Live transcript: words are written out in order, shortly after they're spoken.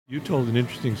You told an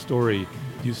interesting story.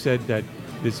 You said that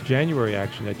this January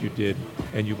action that you did,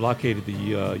 and you blockaded the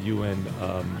UN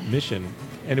mission,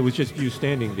 and it was just you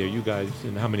standing there, you guys,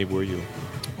 and how many were you?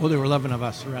 Well, there were 11 of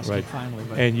us arrested finally.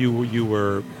 But and you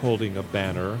were holding a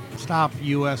banner. Stop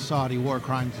U.S.-Saudi war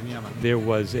crimes in Yemen. There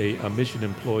was a mission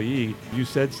employee. You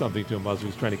said something to him as he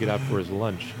was trying to get out for his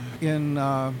lunch. In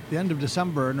the end of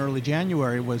December and early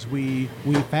January we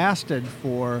fasted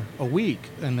for a week,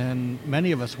 and then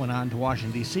many of us went on to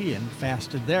Washington, D.C. and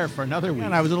fasted there for another week.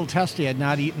 And I was a little testy. I had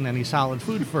not eaten any solid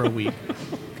food for a week.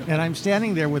 And I'm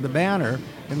standing there with a banner,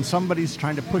 and somebody's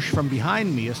trying to push from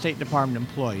behind me, a State Department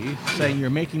employee, saying, "You're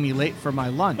making me late for my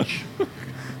lunch."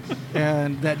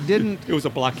 And that didn't... It was a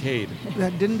blockade.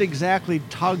 That didn't exactly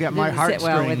tug at my heartstrings. Sit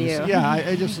well with you. Yeah,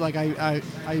 I just like,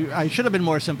 I should have been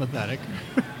more sympathetic.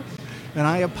 And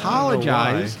I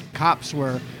apologized.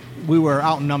 We were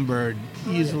outnumbered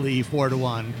easily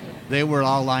 4-1. They were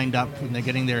all lined up and they're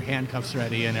getting their handcuffs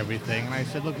ready and everything. And I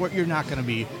said, "Look, you're not going to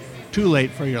be too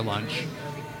late for your lunch."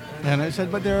 And I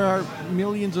said, "But there are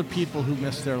millions of people who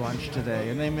miss their lunch today,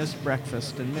 and they miss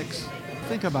breakfast and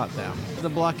think about them." The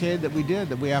blockade that we did,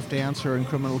 that we have to answer in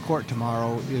criminal court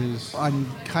tomorrow, I'm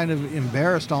kind of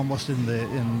embarrassed almost in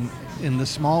the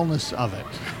smallness of it.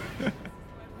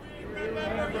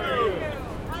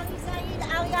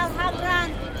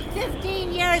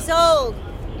 15 years old.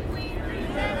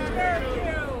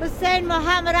 Hussein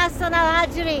Mohammed Hassan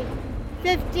al-Hajri,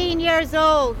 15 years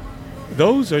old.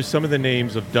 Those are some of the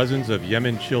names of dozens of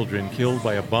Yemen children killed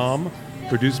by a bomb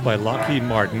produced by Lockheed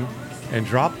Martin and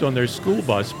dropped on their school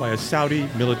bus by a Saudi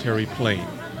military plane.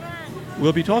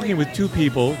 We'll be talking with two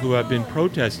people who have been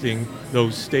protesting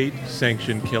those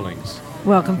state-sanctioned killings.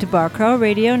 Welcome to Bar Crawl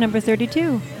Radio number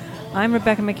 32. I'm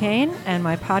Rebecca McCain, and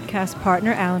my podcast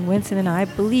partner Alan Winson and I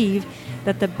believe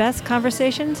that the best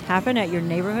conversations happen at your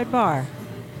neighborhood bar.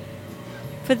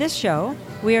 For this show,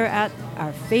 we are at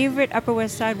our favorite Upper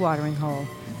West Side watering hole.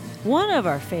 One of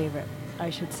our favorite, I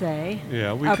should say.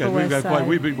 Yeah, we're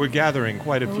gathering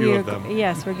quite a few of them.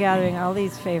 Yes, we're gathering all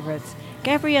these favorites.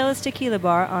 Gabriella's Tequila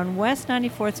Bar on West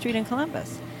 94th Street in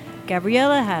Columbus.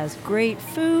 Gabriella has great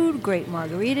food, great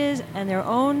margaritas, and their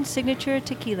own signature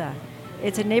tequila.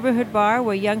 It's a neighborhood bar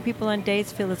where young people on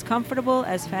dates feel as comfortable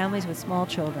as families with small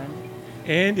children.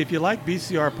 And if you like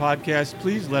BCR podcasts,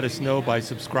 please let us know by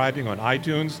subscribing on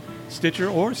iTunes, Stitcher,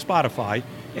 or Spotify.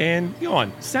 And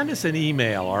send us an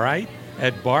email, all right,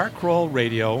 at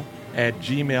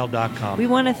barcrawlradio@gmail.com. We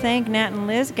want to thank Nat and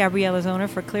Liz, Gabriella's owner,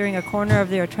 for clearing a corner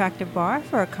of their attractive bar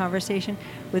for a conversation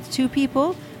with two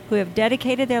people who have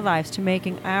dedicated their lives to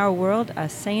making our world a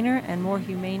saner and more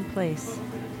humane place.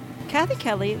 Kathy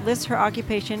Kelly lists her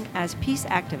occupation as peace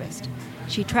activist.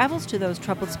 She travels to those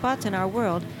troubled spots in our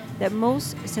world that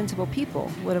most sensible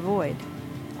people would avoid.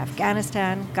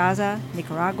 Afghanistan, Gaza,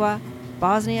 Nicaragua,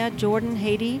 Bosnia, Jordan,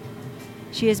 Haiti.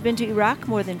 She has been to Iraq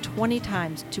more than 20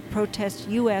 times to protest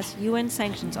U.S. UN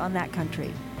sanctions on that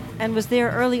country, and was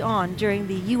there early on during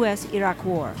the U.S.-Iraq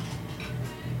War.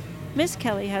 Miss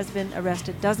Kelly has been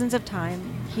arrested dozens of times,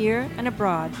 here and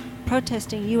abroad,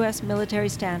 protesting U.S. military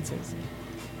stances.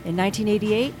 In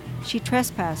 1988, she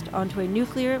trespassed onto a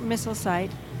nuclear missile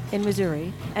site in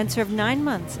Missouri and served 9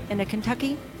 months in a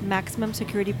Kentucky maximum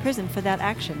security prison for that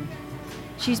action.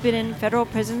 She's been in federal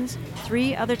prisons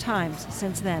 3 other times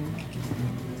since then.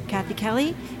 Kathy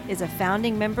Kelly is a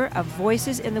founding member of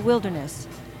Voices in the Wilderness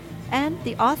and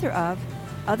the author of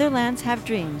Other Lands Have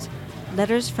Dreams,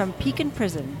 Letters from Pekin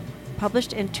Prison,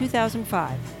 published in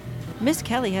 2005. Miss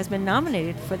Kelly has been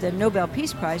nominated for the Nobel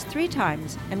Peace Prize 3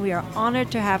 times, and we are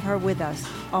honored to have her with us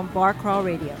on Bar Crawl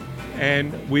Radio.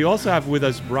 And we also have with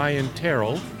us Brian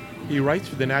Terrell. He writes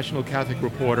for the National Catholic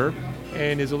Reporter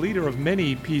and is a leader of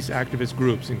many peace activist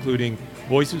groups, including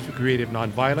Voices for Creative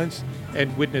Nonviolence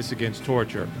and Witness Against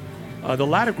Torture. The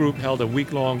latter group held a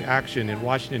week-long action in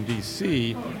Washington,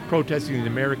 D.C., protesting an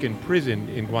American prison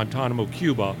in Guantanamo,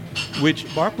 Cuba, which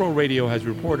Bar Crawl Radio has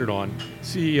reported on.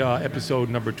 See episode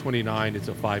number 29. It's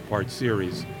a 5-part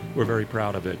series. We're very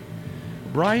proud of it.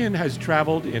 Brian has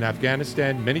traveled in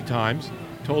Afghanistan many times,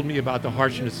 told me about the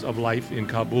harshness of life in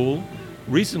Kabul.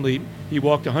 Recently, he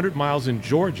walked 100 miles in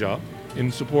Georgia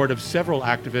in support of several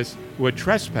activists who had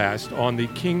trespassed on the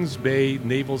Kings Bay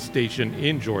Naval Station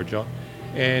in Georgia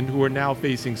and who are now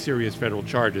facing serious federal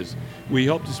charges. We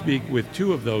hope to speak with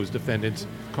 2 of those defendants,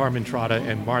 Carmen Trotta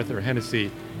and Martha Hennessy,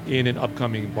 in an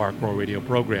upcoming Bar Crawl Radio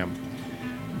program.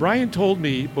 Brian told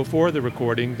me before the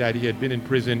recording that he had been in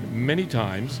prison many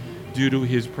times due to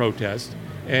his protest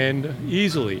and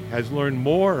easily has learned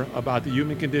more about the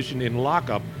human condition in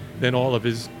lockup than all of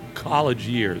his college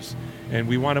years. And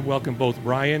we want to welcome both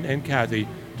Brian and Kathy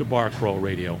to Bar Crawl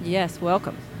Radio. Yes,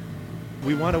 welcome.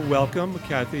 we want to welcome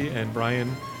Kathy and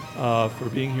Brian for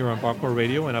being here on Barcore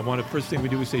Radio. And I want to, first thing we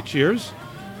do is say cheers.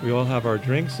 We all have our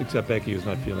drinks, except Becky, who's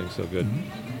not feeling so good.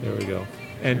 Mm-hmm. There we go.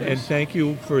 And thank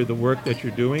you for the work that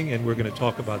you're doing, and we're going to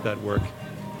talk about that work.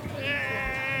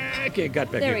 Okay,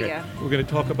 got Becky. There we go. We're going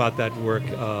to talk about that work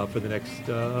for the next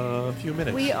few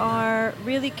minutes. We are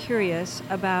really curious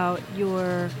about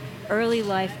your early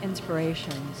life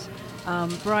inspirations.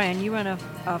 Brian, you run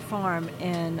a farm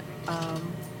in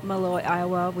Malloy,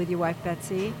 Iowa with your wife,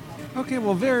 Betsy. Okay,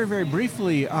 well, very, very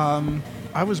briefly,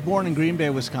 I was born in Green Bay,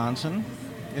 Wisconsin,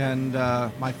 and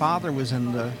my father was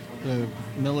in the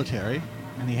military,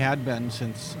 and he had been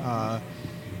since the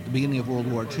beginning of World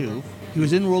War II. He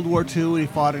was in World War II, he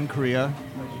fought in Korea,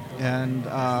 and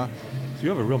so you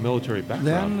have a real military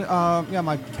background. Then,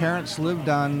 my parents lived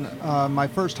on, my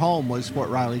first home was Fort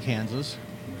Riley, Kansas.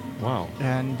 Wow.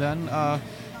 And then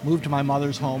moved to my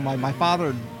mother's home. My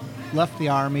father left the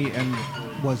Army and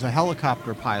was a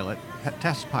helicopter pilot,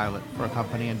 test pilot for a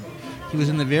company, and he was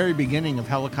in the very beginning of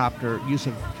use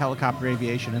of helicopter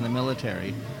aviation in the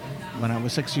military. When I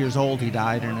was 6 years old, he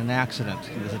died in an accident.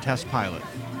 He was a test pilot.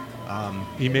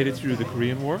 He made it through the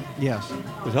Korean War? Yes.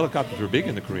 Because helicopters were big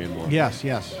in the Korean War. Yes.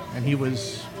 And he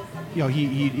was,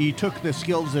 he took the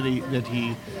skills that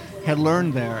he had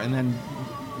learned there, and then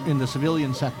in the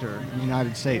civilian sector in the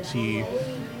United States, he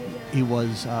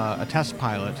was a test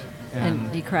pilot.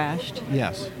 And he crashed?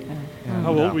 Yes. And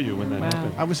how old were you when that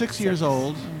happened? I was 6 years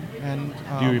old. And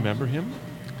do you remember him?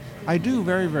 I do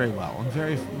very, very well, and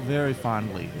very, very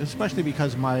fondly, especially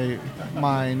because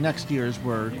my next years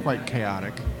were quite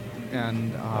chaotic.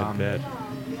 And I bet.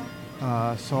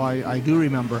 So I do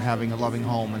remember having a loving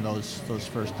home in those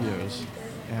first years.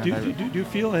 And do you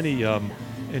feel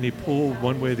any pull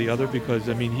one way or the other? Because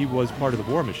I mean, he was part of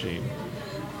the war machine,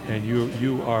 and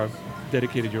you are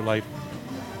dedicated your life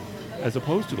as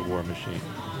opposed to the war machine.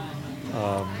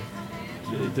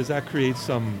 Does that create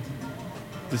some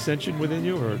dissension within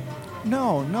you, or?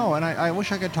 No, and I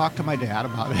wish I could talk to my dad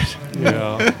about it.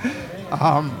 Yeah.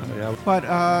 Yeah. But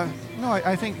no,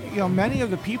 I think many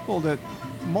of the people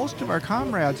most of our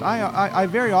comrades, I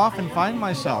very often find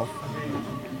myself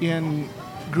in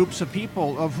groups of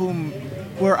people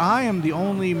where I am the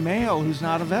only male who's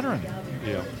not a veteran.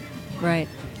 Yeah. Right.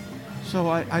 So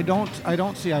I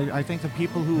don't see. I think the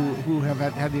people who have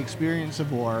had the experience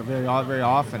of war very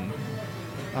often,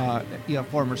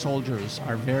 former soldiers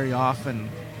are very often,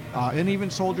 and even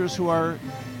soldiers who are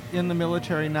in the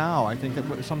military now. I think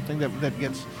that something that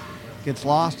gets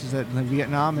lost is that in the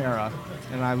Vietnam era,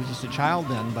 and I was just a child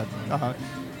then, but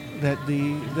that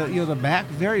the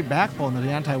very backbone of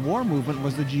the anti-war movement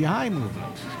was the GI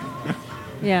movement.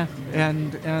 Yeah.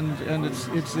 And it's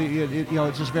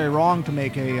just very wrong to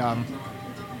make a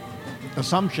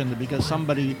assumption that because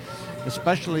somebody,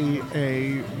 especially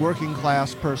a working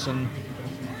class person,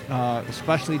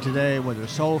 especially today where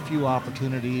there's so few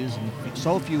opportunities and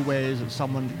so few ways that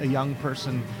a young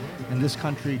person in this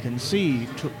country can see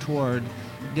toward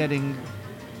getting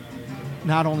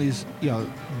not only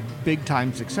big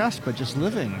time success but just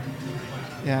living.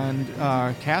 And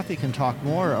Kathy can talk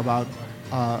more about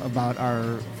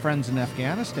our friends in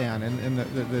Afghanistan and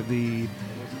the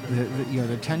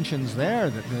tensions there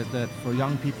that for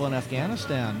young people in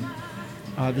Afghanistan,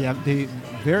 the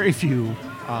very few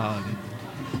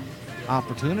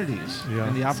opportunities. Yeah.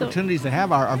 And the opportunities they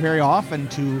have are very often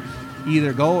to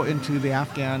either go into the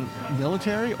Afghan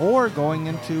military or going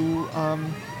into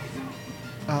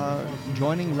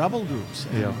joining rebel groups.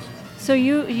 Yeah. So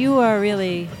you are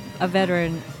really a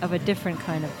veteran of a different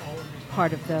kind of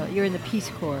part of you're in the Peace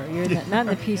Corps. You're in not in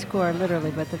the Peace Corps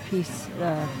literally, but the peace,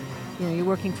 you're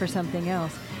working for something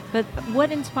else. But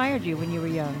what inspired you when you were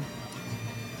young?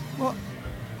 Well,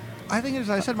 I think, as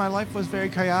I said, my life was very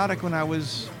chaotic when I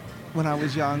was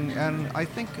young, and I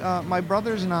think my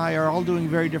brothers and I are all doing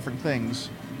very different things.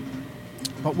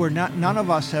 But none of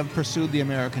us have pursued the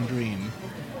American dream.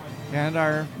 And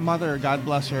our mother, God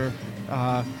bless her,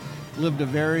 lived a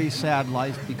very sad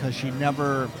life because she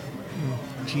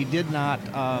did not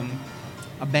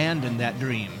abandon that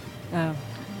dream. Oh.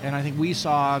 And I think we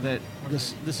saw that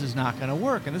this is not going to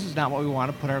work, and this is not what we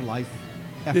want to put our life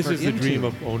effort This is into. the dream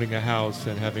of owning a house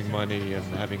and having money and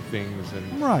having things,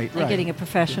 and Right. And getting a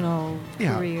professional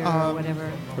career or whatever.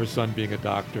 her son being a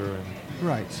doctor. And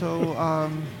Right. So,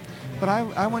 but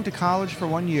I went to college for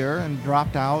 1 year and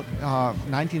dropped out.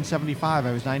 1975.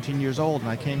 I was 19 years old, and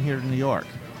I came here to New York,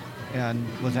 and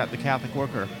was at the Catholic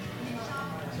Worker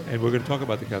we're going to talk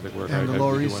about the Catholic Work. and the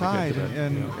Lower really East wanna Side, get to that.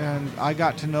 and I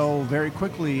got to know very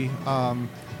quickly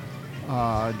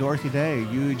Dorothy Day,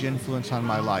 huge influence on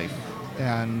my life,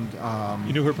 and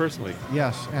You knew her personally.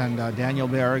 yes, and Daniel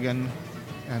Berrigan,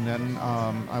 and then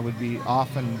I would be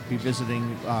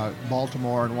visiting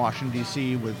Baltimore and Washington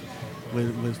D.C. with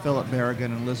Philip Berrigan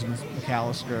and Elizabeth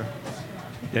McAllister.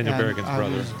 Daniel And Berrigan's brother.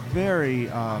 I was very,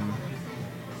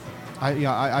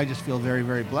 I just feel very,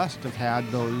 very blessed to have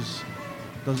had those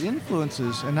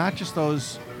influences, and not just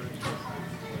those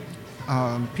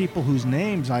people whose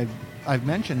names I've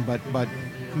mentioned, but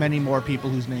many more people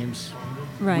whose names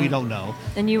we don't know.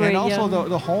 And you were also young.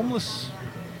 the homeless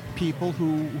people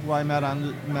who I met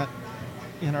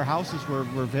in our houses were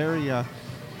very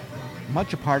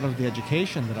much a part of the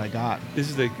education that I got. This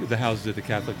is the houses of the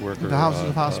Catholic Worker. The Houses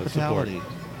of Hospitality.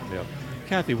 Support. Yeah.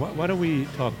 Kathy, why don't we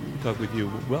talk with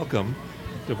you? Welcome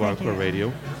to Barclay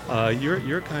Radio.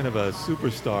 You're kind of a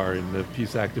superstar in the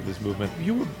peace activist movement.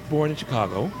 You were born in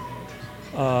Chicago,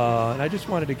 and I just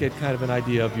wanted to get kind of an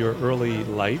idea of your early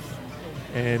life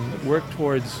and work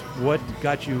towards what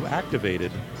got you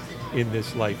activated in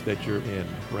this life that you're in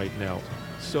right now.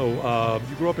 So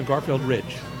you grew up in Garfield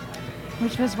Ridge.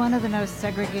 Which was one of the most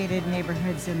segregated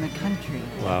neighborhoods in the country.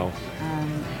 Wow.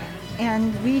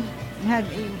 And we had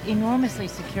enormously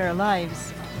secure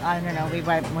lives. I don't know,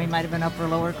 we might have been upper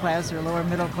lower class or lower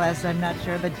middle class, I'm not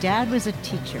sure, but Dad was a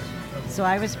teacher. So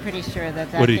I was pretty sure that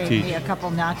What did he gave teach? me a couple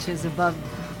notches above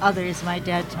others. My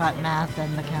dad taught math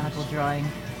and mechanical drawing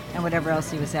and whatever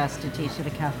else he was asked to teach at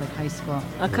a Catholic high school.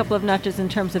 A couple of notches in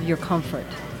terms of your comfort.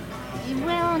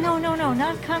 Well, no,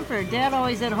 not comfort. Dad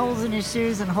always had holes in his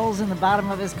shoes and holes in the bottom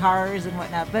of his cars and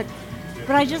whatnot. But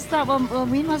I just thought, well,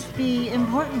 we must be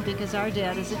important because our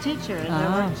dad is a teacher, and there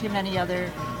weren't too many other,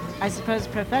 I suppose,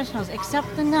 professionals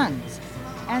except the nuns.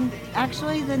 And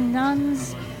actually, the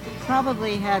nuns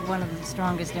probably had one of the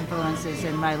strongest influences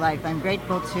in my life. I'm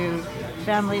grateful to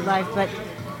family life, but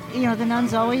the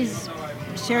nuns always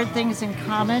shared things in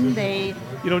common. They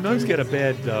Nuns get a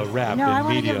bad rap No, in I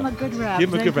wanna media. give them a good rap. Give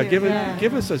them a good rap. Thank you.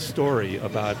 Give us a story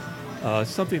about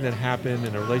something that happened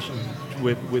in a relation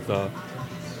with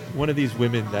one of these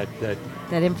women that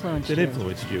Influenced you.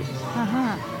 influenced you.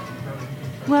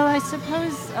 Well, I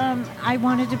suppose I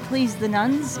wanted to please the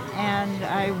nuns, and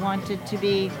I wanted to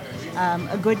be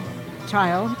a good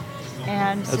child.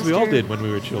 And As we all did when we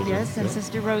were children. Yes, and Yeah.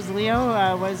 Sister Rose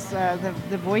Leo was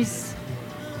the voice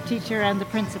teacher and the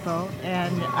principal,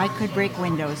 and I could break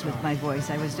windows with my voice.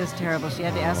 I was just terrible. She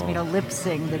had to ask me to lip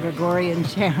sing the Gregorian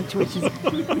chant, which is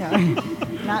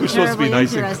not You're supposed to be terribly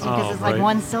nice and interesting because calm, it's like right?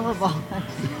 one syllable.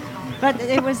 But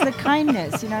it was the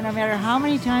kindness, no matter how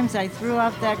many times I threw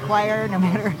off that choir, no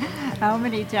matter how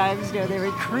many times they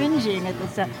were cringing at the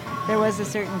stuff, there was a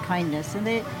certain kindness.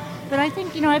 But I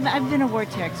think, I've been a war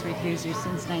tax refuser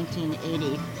since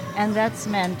 1980, and that's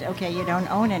meant, okay, you don't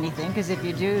own anything, because if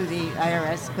you do, the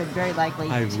IRS could very likely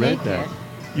I take read that. it.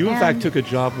 You, in fact, And- took a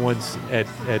job once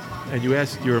and you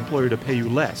asked your employer to pay you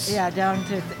less. Yeah, down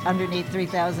to underneath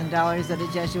 $3,000 at a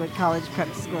Jesuit college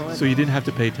prep school. So you didn't have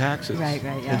to pay taxes. Right,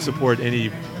 yeah. And support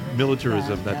any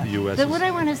militarism that the U.S. But is. what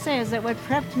I want to say is that what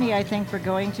prepped me, I think, for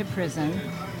going to prison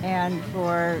and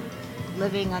for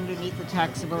living underneath the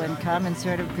taxable income and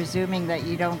sort of presuming that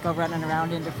you don't go running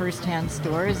around into first-hand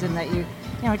stores and that you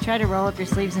try to roll up your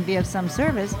sleeves and be of some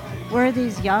service, were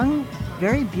these young,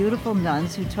 very beautiful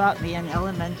nuns who taught me in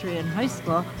elementary and high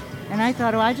school. And I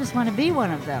thought, I just want to be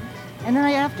one of them. And then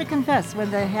I have to confess,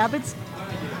 when the habits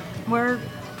were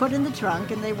put in the trunk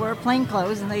and they wore plain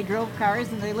clothes and they drove cars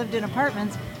and they lived in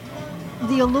apartments,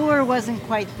 the allure wasn't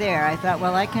quite there. I thought,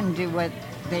 I can do what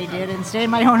they did and stay in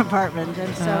my own apartment.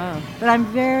 And so, but I'm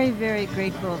very, very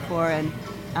grateful for and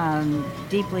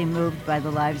deeply moved by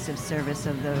the lives of service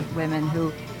of the women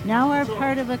who now are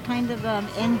part of a kind of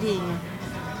ending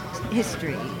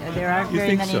history. There aren't You very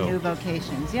think many so? new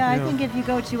vocations. Yeah, I think if you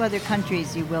go to other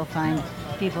countries, you will find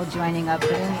people joining up.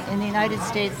 But in the United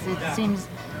States, it seems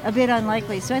a bit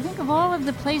unlikely. So I think of all of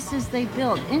the places they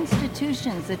built,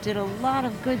 institutions that did a lot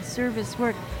of good service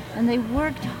work, and they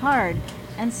worked hard.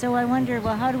 And so I wonder,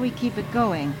 how do we keep it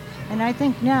going? And I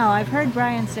think now, I've heard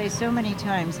Brian say so many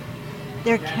times,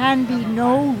 there can be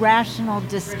no rational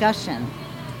discussion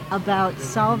about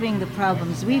solving the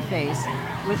problems we face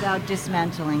without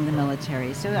dismantling the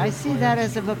military. So I see that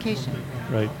as a vocation.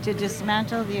 Right. To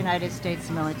dismantle the United States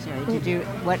military, to do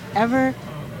whatever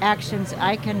actions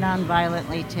I can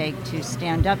nonviolently take to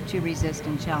stand up to resist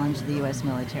and challenge the U.S.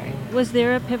 military. Was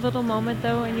there a pivotal moment,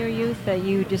 though, in your youth that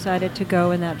you decided to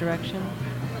go in that direction?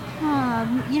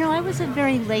 I was a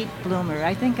very late bloomer.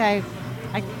 I think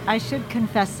I should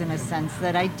confess in a sense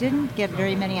that I didn't get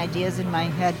very many ideas in my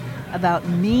head about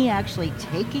me actually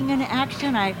taking an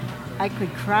action. I I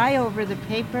could cry over the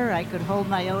paper, I could hold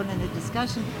my own in a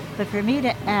discussion, but for me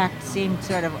to act seemed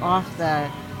sort of off the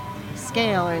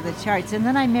scale or the charts. And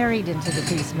then I married into the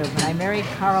peace movement. I married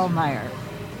Karl Meyer.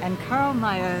 And Karl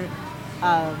Meyer,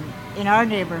 in our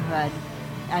neighborhood,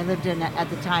 I lived at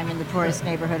the time in the poorest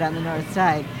neighborhood on the north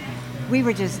side, we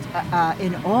were just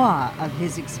in awe of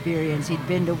his experience. He'd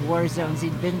been to war zones,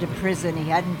 he'd been to prison, he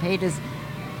hadn't paid his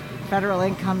federal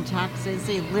income taxes,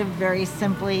 he lived very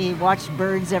simply, he watched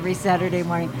birds every Saturday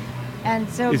morning. And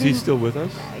so Is he still with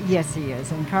us? Yes, he is.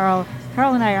 And Carl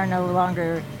and I are no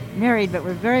longer married, but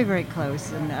we're very, very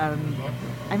close. And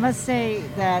I must say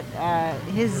that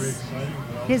his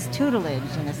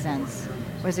tutelage, in a sense,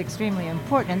 was extremely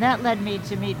important. And that led me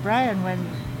to meet Brian when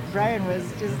Brian was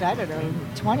just, I don't know,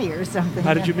 20 or something.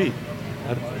 How did you meet?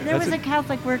 There was a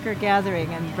Catholic worker gathering,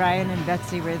 and Brian and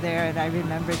Betsy were there, and I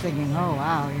remember thinking, oh,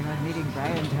 wow, I'm meeting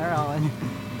Brian Terrell. And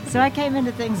so I came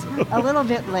into things a little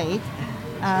bit late.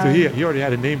 So he already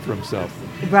had a name for himself.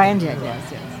 Brian did,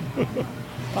 yes.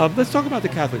 Let's talk about the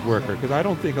Catholic Worker, because I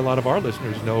don't think a lot of our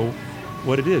listeners know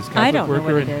what it is. Catholic I don't Worker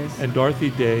know what it is. And Dorothy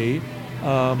Day.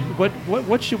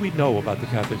 What should we know about the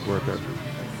Catholic Worker?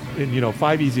 In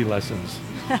 5 easy lessons.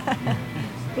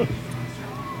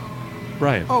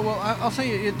 Brian. Oh, well, I'll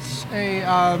say it's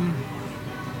a...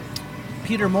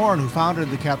 Peter Morin, who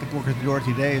founded the Catholic Worker through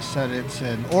Dorothy Day, said it's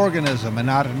an organism and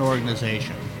not an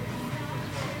organization.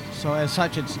 So as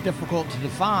such, it's difficult to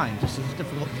define, just as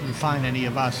difficult to define any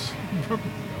of us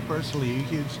personally.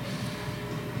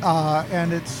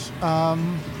 And it's...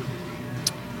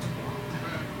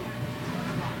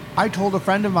 I told a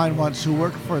friend of mine once who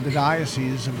worked for the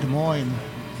Diocese of Des Moines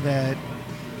that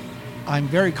I'm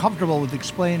very comfortable with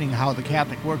explaining how the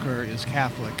Catholic Worker is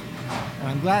Catholic. And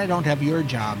I'm glad I don't have your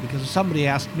job, because if somebody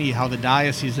asked me how the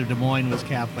Diocese of Des Moines was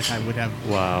Catholic, I would have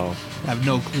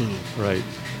no clue. Right.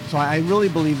 So I really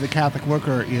believe the Catholic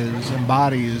Worker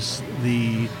embodies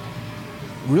the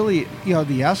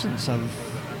essence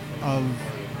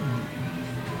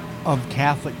of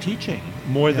Catholic teaching.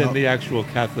 More than the actual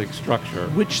Catholic structure.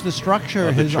 Which the structure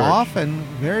of the has church. often,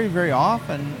 very, very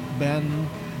often, been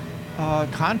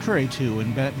contrary to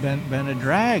and been a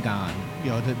drag on.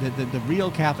 The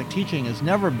real Catholic teaching has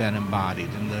never been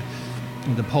embodied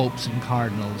in the popes and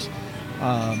cardinals.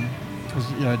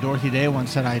 Dorothy Day once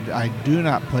said, I do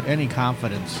not put any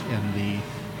confidence in the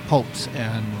popes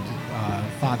and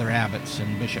father abbots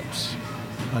and bishops,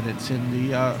 but it's in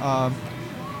the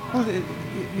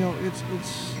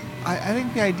I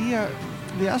think the idea,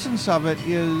 the essence of it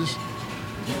is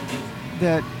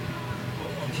that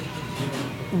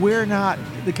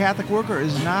the Catholic Worker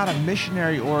is not a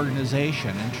missionary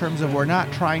organization in terms of we're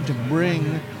not trying to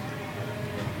bring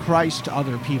Christ to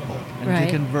other people and Right.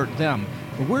 to convert them.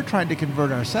 But we're trying to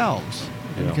convert ourselves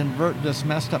and Yeah. convert this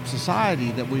messed up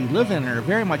society that we live in and are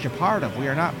very much a part of. We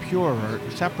are not pure or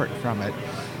separate from it.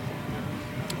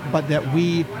 But that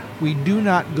we do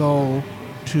not go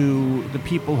to the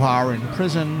people who are in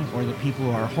prison or the people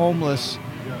who are homeless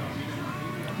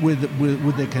with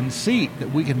the conceit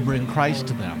that we can bring Christ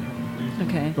to them.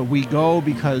 Okay. But we go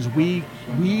because we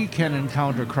can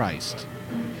encounter Christ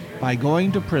by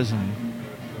going to prison,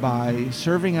 by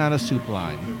serving on a soup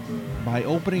line, by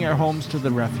opening our homes to the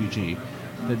refugee.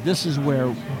 That this is where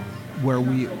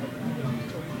we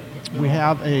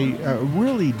have a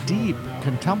really deep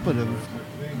contemplative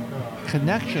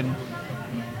connection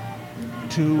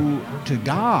to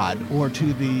God, or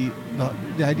to the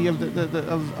idea of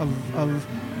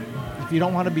if you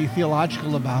don't want to be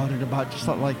theological about it, about just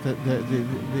like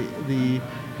the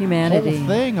Humanity. whole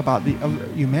thing about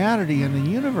of humanity and the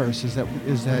universe is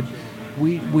that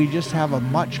we just have a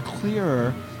much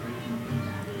clearer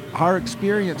our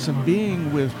experience of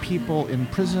being with people in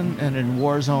prison and in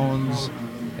war zones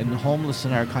and homeless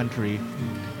in our country,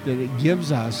 that it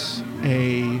gives us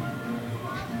a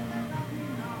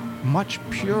much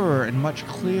purer and much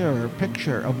clearer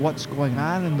picture of what's going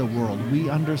on in the world. We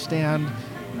understand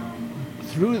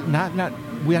through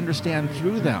we understand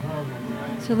through them.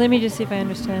 So let me just see if I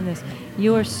understand this.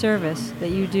 Your service that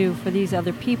you do for these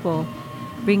other people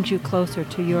brings you closer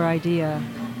to your idea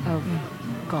of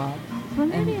God. Well,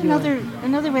 maybe And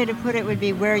another way to put it would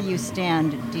be where you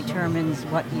stand determines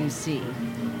what you see.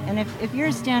 And if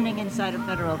you're standing inside a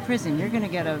federal prison, you're going to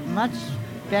get a much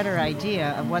better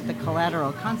idea of what the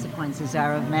collateral consequences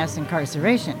are of mass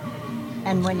incarceration.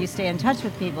 And when you stay in touch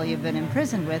with people you've been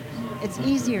imprisoned with, it's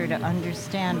easier to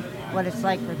understand what it's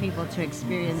like for people to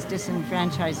experience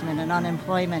disenfranchisement and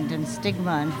unemployment and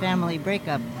stigma and family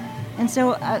breakup. And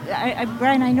so,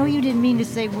 Brian, I know you didn't mean to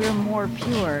say we're more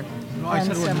pure No, I than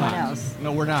said we're someone not. else.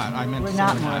 No, we're not. I meant We're to say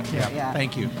not we're more not. pure, yeah.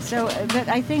 Thank you. So, but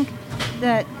I think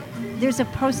that there's a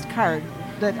postcard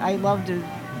that I love to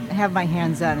have my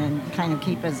hands on and kind of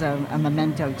keep as a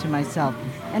memento to myself.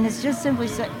 And it's just simply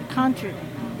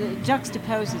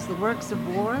juxtaposes the works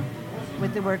of war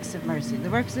with the works of mercy.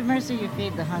 The works of mercy, you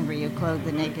feed the hungry, you clothe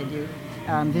the naked, you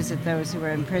visit those who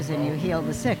are in prison, you heal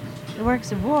the sick. The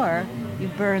works of war, you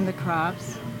burn the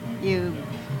crops, you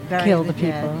bury Kill the the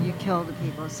dead, people. you kill the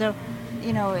people. So,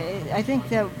 I think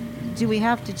that, do we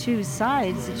have to choose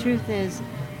sides? The truth is,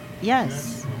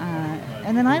 yes.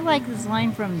 And then I like this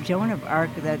line from Joan of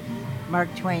Arc that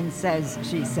Mark Twain says,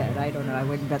 she said, I don't know, I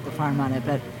wouldn't bet the farm on it,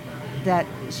 but that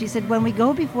she said, when we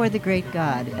go before the great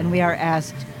God and we are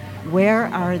asked, where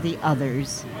are the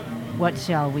others? What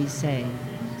shall we say?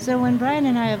 So when Brian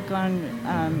and I have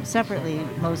gone separately,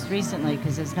 most recently,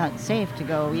 because it's not safe to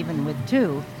go even with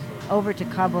two, over to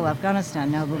Kabul, Afghanistan,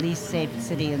 now the least safe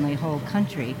city in the whole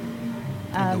country.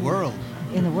 In the world.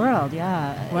 In the world,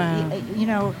 yeah.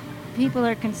 Wow. People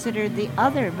are considered the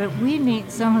other, but we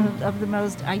meet some of the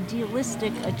most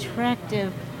idealistic,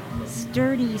 attractive,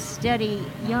 sturdy, steady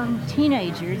young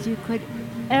teenagers you could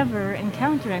ever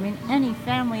encounter. I mean, any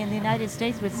family in the United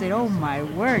States would say, oh my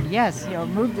word, yes,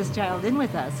 move this child in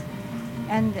with us.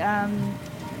 And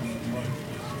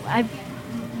I've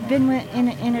been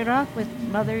in Iraq with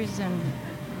mothers and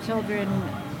children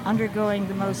undergoing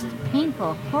the most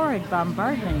painful, horrid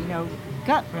bombardment,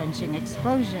 gut-wrenching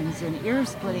explosions and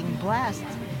ear-splitting blasts.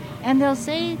 And they'll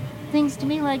say things to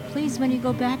me like, please, when you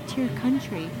go back to your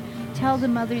country, tell the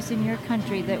mothers in your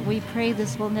country that we pray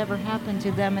this will never happen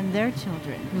to them and their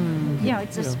children.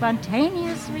 It's a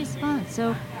spontaneous response.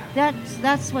 So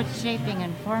that's what's shaping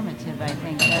and formative, I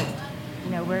think, that,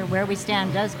 where we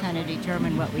stand does kind of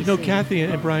determine what we see. Kathy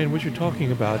and Brian, what you're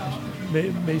talking about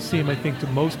may seem, I think, to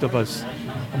most of us,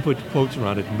 I'm putting quotes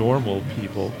around it, normal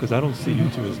people, because I don't see you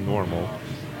two as normal,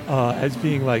 as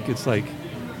being like, it's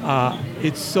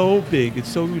so big, it's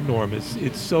so enormous,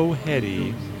 it's so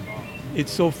heady,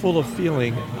 it's so full of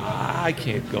feeling, I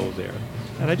can't go there.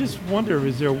 And I just wonder,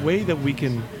 is there a way that we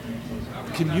can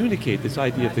communicate this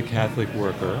idea of the Catholic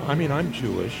worker? I mean, I'm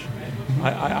Jewish.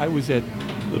 I was at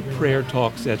the prayer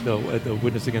talks at the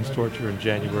Witness Against Torture in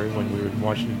January when we were in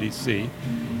Washington, D.C.,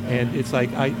 and it's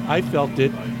like, I felt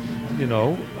it,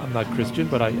 I'm not Christian,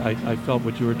 but I felt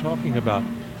what you were talking about.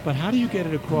 But how do you get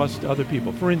it across to other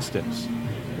people? For instance,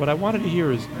 what I wanted to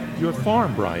hear is your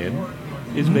farm, Brian,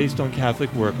 is based on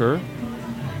Catholic worker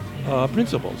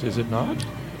principles, is it not?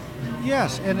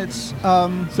 Yes, and it's...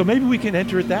 So maybe we can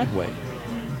enter it that way.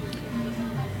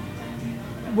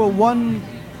 Well,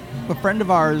 a friend of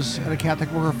ours at a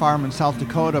Catholic worker farm in South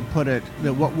Dakota put it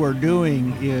that what we're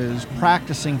doing is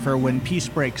practicing for when peace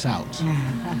breaks out.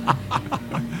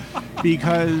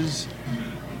 Because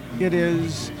it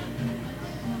is...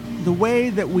 The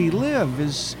way that we live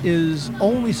is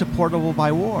only supportable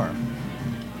by war.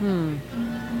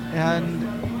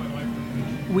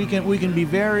 And we can be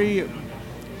very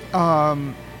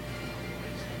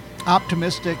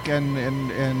optimistic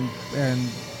and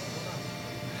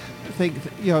think,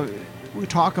 we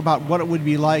talk about what it would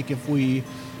be like if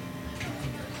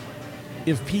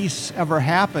peace ever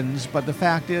happens, but the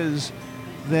fact is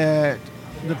that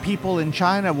the people in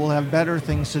China will have better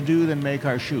things to do than make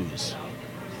our shoes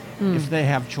if they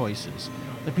have choices.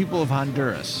 The people of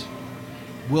Honduras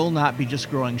will not be just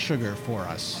growing sugar for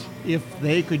us if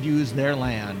they could use their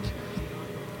land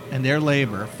and their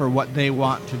labor for what they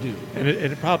want to do. And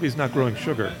it probably is not growing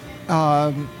sugar.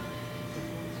 And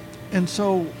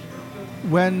so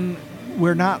when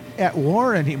we're not at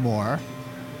war anymore,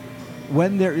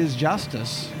 when there is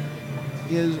justice,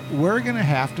 we're going to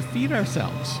have to feed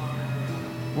ourselves.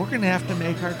 We're going to have to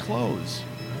make our clothes.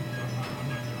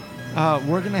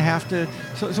 We're going to have to.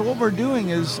 So what we're doing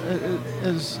is,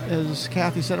 as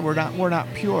Kathy said, we're not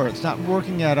pure. It's not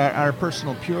working at our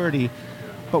personal purity,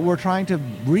 but we're trying to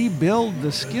rebuild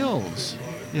the skills.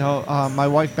 My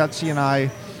wife Betsy and I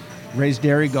raise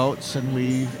dairy goats, and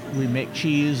we make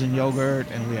cheese and yogurt,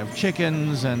 and we have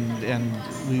chickens, and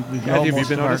we grow. Kathy, have you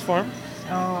been on this farm?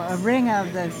 Oh, a ring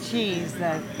of the cheese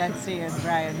that Betsy and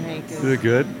Brian make is it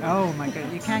good? Oh my God,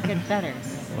 you can't get better.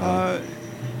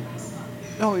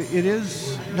 No, it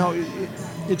is. No,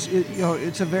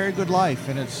 it's a very good life,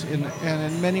 and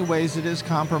in many ways it is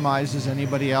compromised as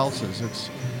anybody else's. It's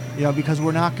because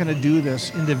we're not going to do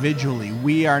this individually.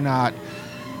 We are not.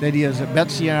 The idea is that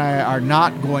Betsy and I are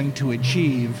not going to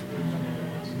achieve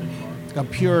a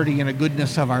purity and a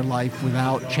goodness of our life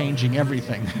without changing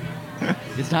everything.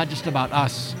 It's not just about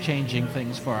us changing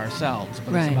things for ourselves,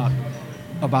 but Right. it's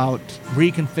about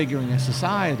reconfiguring a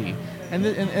society. And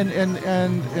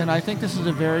I think this is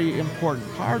a very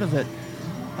important part of it.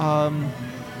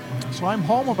 So I'm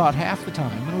home about half the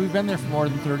time, and we've been there for more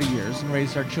than 30 years and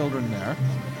raised our children there.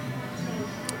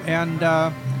 And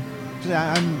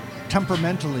I'm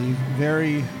temperamentally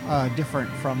very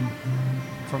different from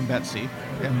Betsy,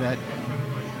 in that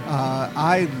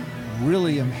I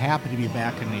really am happy to be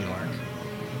back in New York.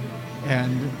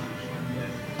 And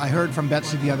I heard from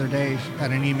Betsy the other day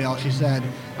at an email. She said,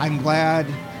 "I'm glad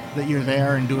that you're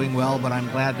there and doing well, but I'm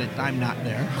glad that I'm not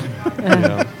there."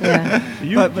 Yeah.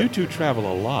 You two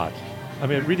travel a lot. I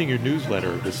mean, reading your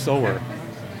newsletter, The Sower,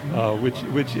 which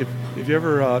if you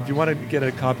ever if you want to get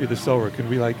a copy of The Sower, can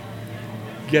we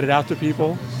get it out to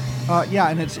people? Yeah,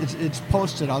 and it's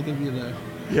posted. I'll give you the.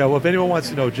 Yeah, well, if anyone wants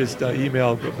to know, just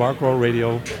email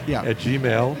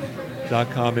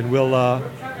barcrawlradio@gmail.com, and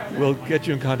we'll get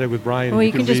you in contact with Brian. Well,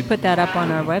 you can just put that up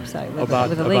on our website with a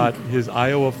link. About his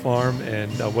Iowa farm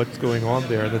and what's going on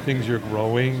there, and the things you're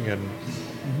growing,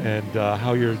 and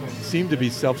how you seem to be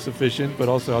self-sufficient, but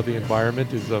also how the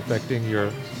environment is affecting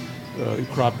your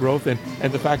crop growth, and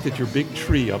the fact that your big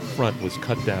tree up front was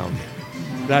cut down.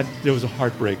 That there was a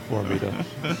heartbreak for me to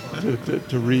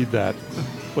read that.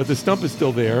 But the stump is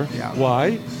still there. Yeah.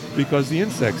 Why? Because the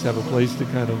insects have a place to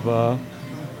kind of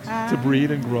to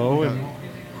breed and grow, and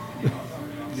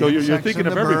so you're thinking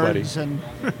of everybody.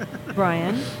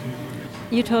 Brian,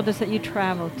 you told us that you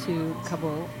traveled to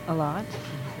Kabul a lot,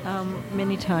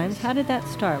 many times. How did that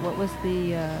start? What was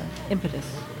the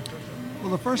impetus?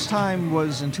 Well, the first time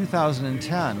was in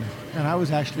 2010, and I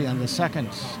was actually on the second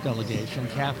delegation.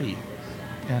 Kathy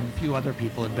and a few other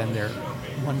people had been there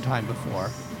one time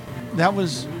before. That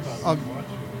was a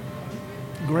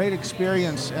great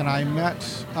experience, and I met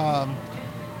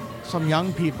some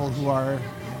young people who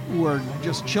were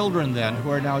just children then,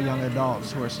 who are now young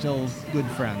adults, who are still good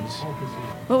friends.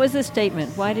 What was the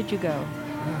statement? Why did you go?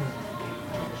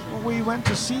 Well, we went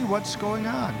to see what's going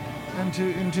on, and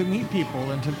to meet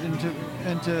people, and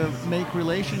to make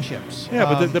relationships. Yeah,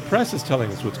 but the press is telling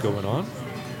us what's going on.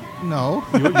 No.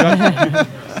 You have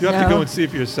to go and see it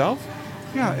for yourself?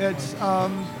 Yeah, it's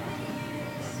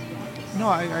no.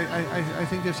 I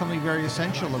think there's something very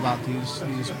essential about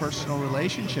these personal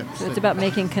relationships. So it's about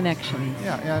making connections.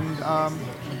 Yeah, and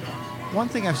one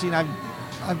thing I've seen,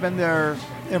 I've been there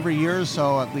every year or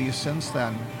so at least since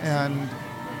then, and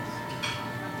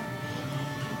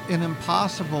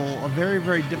a very,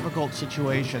 very difficult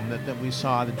situation that we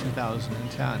saw in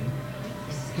 2010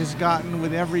 has gotten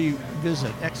with every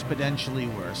visit exponentially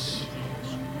worse.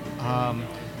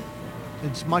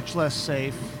 It's much less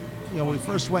safe. When we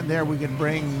first went there, we could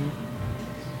bring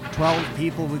 12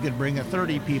 people, we could bring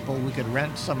 30 people, we could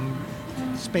rent some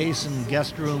space and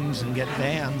guest rooms and get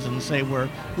vans and say we're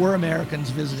Americans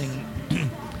visiting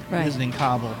Right. visiting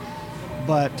Kabul.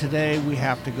 But today we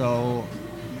have to go,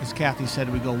 as Kathy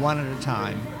said, we go one at a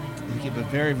time. We keep a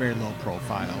very, very low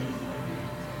profile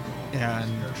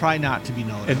and try not to be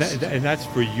noticed. And that's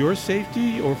for your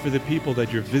safety, or for the people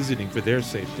that you're visiting, for their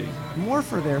safety? More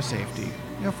for their safety.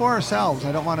 For ourselves,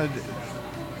 I don't want to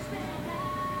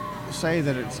say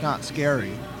that it's not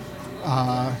scary.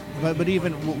 But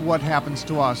even what happens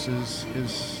to us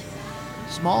is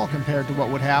small compared to what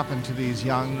would happen to these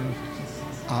young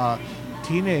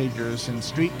teenagers and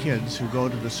street kids who go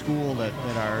to the school that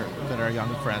our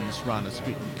young friends run, a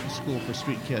school for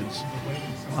street kids.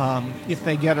 If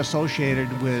they get associated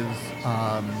with,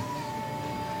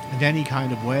 in any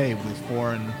kind of way, with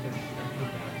foreign,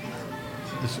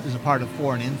 this is a part of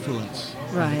foreign influence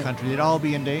in the country, they'd all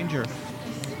be in danger.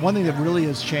 One thing that really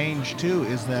has changed too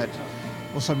is that,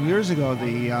 well, some years ago,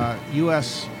 the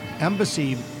U.S.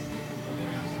 Embassy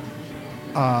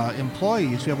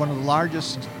employees, we have one of the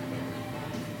largest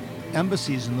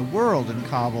embassies in the world in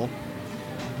Kabul,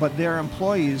 but their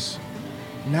employees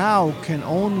now can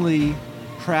only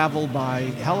travel by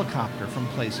helicopter from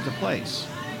place to place.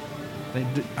 They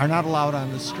are not allowed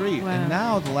on the street. Wow. And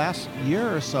now, the last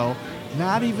year or so,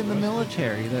 not even the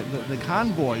military, the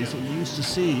convoys that you used to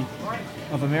see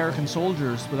of American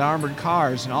soldiers with armored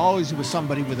cars, and always with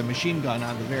somebody with a machine gun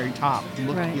on the very top,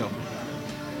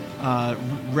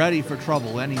 ready for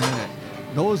trouble any minute.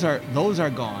 Those are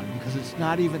gone because it's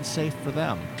not even safe for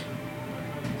them.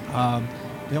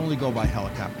 They only go by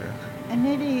helicopter. And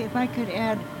maybe if I could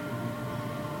add,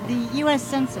 the U.S.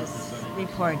 Census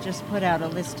report just put out a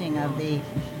listing of the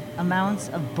amounts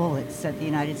of bullets that the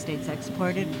United States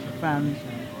exported from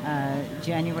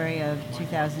January of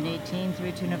 2018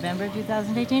 through to November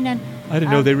 2018. And I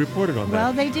didn't know they reported on that.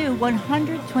 Well, they do.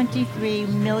 $123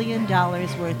 million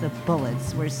worth of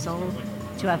bullets were sold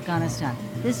to Afghanistan.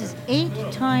 This is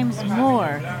 8 times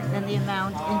more than the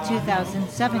amount in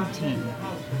 2017.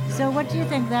 So what do you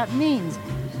think that means?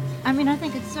 I mean, I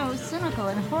think it's so cynical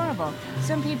and horrible.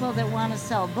 Some people that want to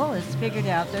sell bullets figured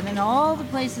out that in all the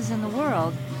places in the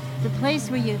world, the place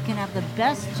where you can have the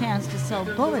best chance to sell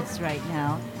bullets right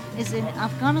now is in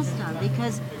Afghanistan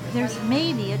because there's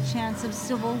maybe a chance of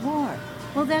civil war.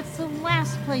 Well, that's the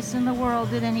last place in the world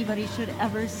that anybody should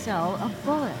ever sell a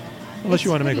bullet. Unless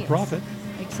you want to make a hideous. profit.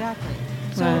 Exactly.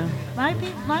 So Wow.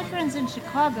 my friends in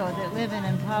Chicago that live in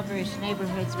impoverished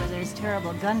neighborhoods where there's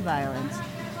terrible gun violence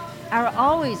are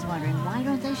always wondering, why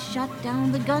don't they shut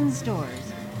down the gun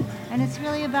stores? And it's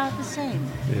really about the same.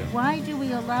 Yeah. Why do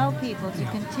we allow people to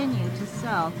continue to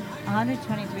sell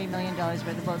 $123 million worth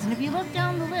of bullets? And if you look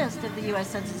down the list of the U.S.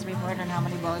 Census report on how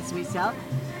many bullets we sell,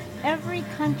 every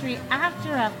country after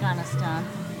Afghanistan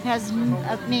has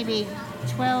maybe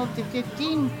 $12 to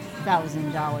 $15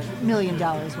 million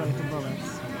worth of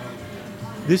bullets.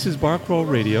 This is Bar Crawl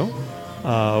Radio.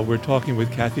 We're talking with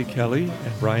Kathy Kelly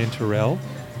and Brian Terrell,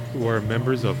 who are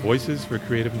members of Voices for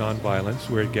Creative Nonviolence.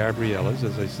 We're at Gabriella's,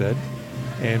 as I said,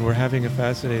 and we're having a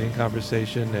fascinating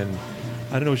conversation. And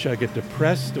I don't know, should I get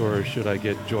depressed or should I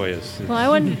get joyous? Well, I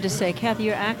wanted to say, Kathy,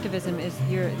 your activism is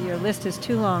your list is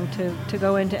too long to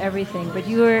go into everything. But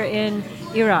you were in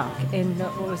Iraq in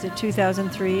what was it,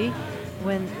 2003,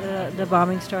 when the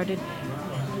bombing started.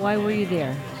 Why were you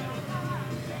there?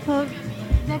 Well,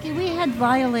 Becky, we had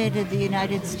violated the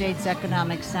United States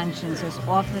economic sanctions as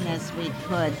often as we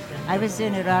could. I was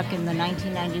in Iraq in the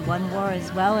 1991 war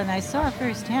as well, and I saw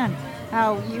firsthand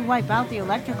how you wipe out the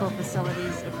electrical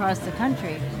facilities across the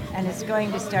country, and it's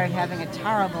going to start having a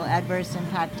terrible adverse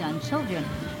impact on children.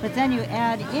 But then you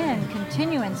add in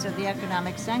continuance of the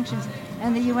economic sanctions,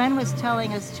 and the UN was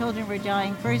telling us children were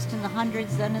dying first in the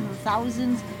hundreds, then in the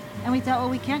thousands. And we thought, well,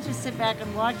 we can't just sit back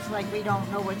and watch like we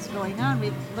don't know what's going on.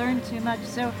 We've learned too much.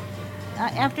 So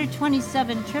after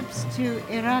 27 trips to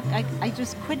Iraq, I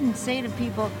just couldn't say to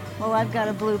people, well, I've got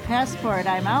a blue passport,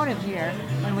 I'm out of here.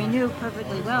 When we knew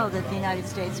perfectly well that the United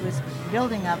States was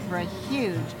building up for a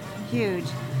huge, huge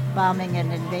bombing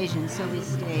and invasion. So we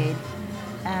stayed.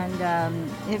 And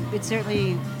it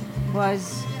certainly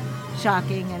was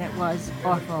shocking, and it was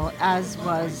awful, as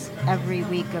was every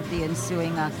week of the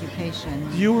ensuing occupation.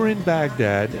 You were in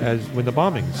Baghdad as when the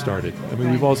bombing started. I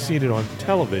mean, we've all seen it on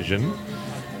television.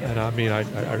 And I mean,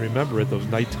 I remember it, those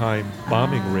nighttime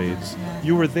bombing raids. Yeah.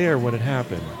 You were there when it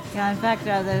happened. Yeah, in fact,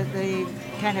 the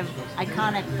kind of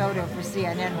iconic photo for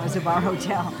CNN was of our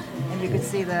hotel, and you could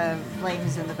see the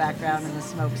flames in the background and the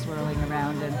smoke swirling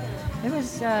around, and it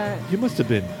was... You must have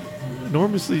been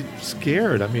enormously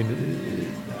scared. I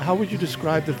mean, how would you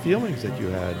describe the feelings that you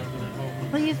had?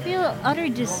 Well, you feel utter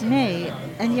dismay,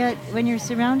 and yet when you're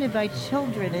surrounded by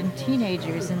children and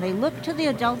teenagers, and they look to the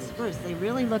adults first, they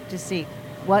really look to see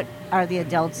what are the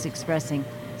adults expressing.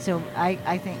 So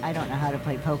I think, I don't know how to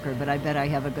play poker, but I bet I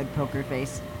have a good poker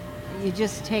face. You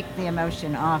just take the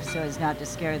emotion off so as not to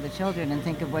scare the children and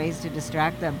think of ways to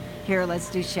distract them. Here,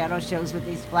 let's do shadow shows with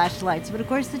these flashlights. But of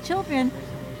course, the children,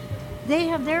 they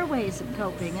have their ways of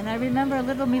coping. And I remember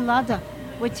little Milada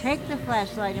would take the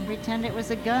flashlight and pretend it was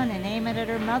a gun and aim it at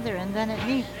her mother and then at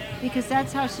me, because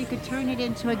that's how she could turn it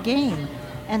into a game,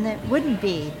 and that wouldn't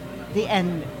be the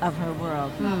end of her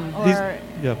world. Or,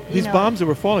 These bombs that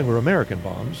were falling were American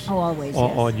bombs. Oh, always, on,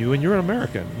 yes. on you, and you're an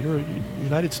American. You're a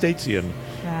United Statesian.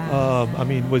 I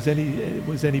mean, was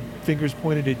any fingers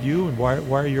pointed at you, and why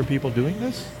are your people doing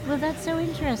this? Well, that's so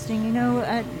interesting. You know,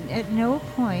 at no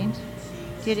point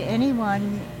did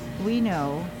anyone we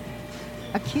know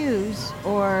accuse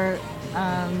or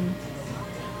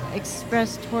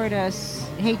express toward us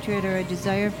hatred or a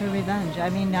desire for revenge. I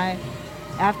mean,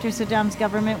 after Saddam's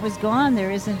government was gone,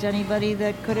 there isn't anybody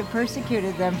that could have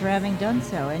persecuted them for having done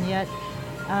so. And yet,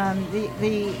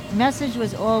 the message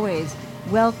was always,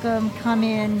 welcome, come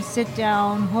in, sit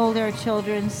down, hold our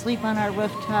children, sleep on our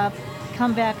rooftop,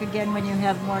 come back again when you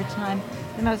have more time.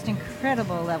 The most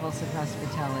incredible levels of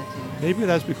hospitality. Maybe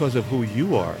that's because of who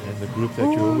you are and the group that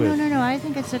you're with. No. I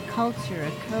think it's a culture,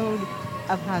 a code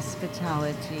of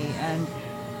hospitality.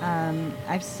 And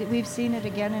we've seen it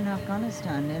again in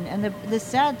Afghanistan. And the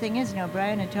sad thing is,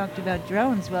 Brian had talked about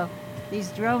drones. Well, these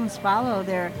drones follow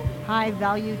their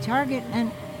high-value target.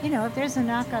 And, if there's a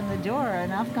knock on the door,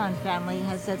 an Afghan family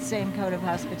has that same code of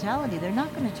hospitality. They're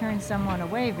not going to turn someone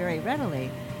away very readily.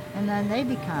 And then they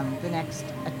become the next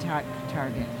attack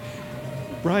target.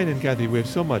 Brian and Kathy, we have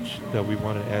so much that we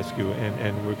want to ask you,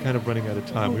 and we're kind of running out of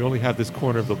time. We only have this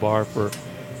corner of the bar for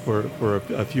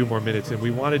a few more minutes, and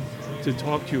we wanted to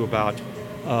talk to you about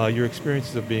your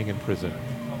experiences of being in prison.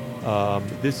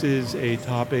 This is a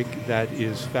topic that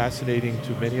is fascinating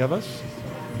to many of us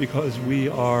because we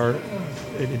are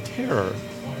in terror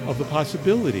of the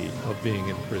possibility of being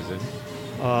in prison.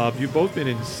 You've both been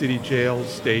in city jail,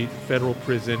 state, federal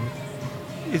prison.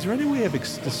 Is there any way of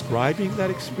describing that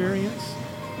experience?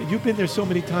 You've been there so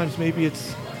many times, maybe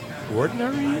it's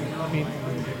ordinary? I mean,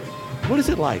 what is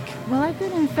it like? Well, I've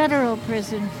been in federal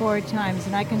prison 4 times,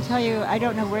 and I can tell you, I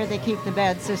don't know where they keep the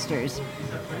bad sisters.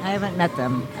 I haven't met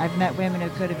them. I've met women who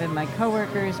could have been my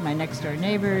coworkers, my next-door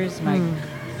neighbors, my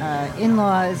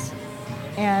in-laws,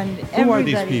 and everybody. Who are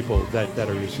these people that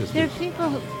are your sisters? They're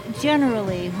people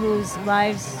generally whose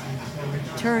lives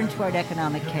turn toward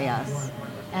economic chaos.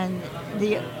 And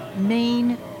the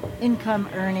main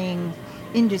income-earning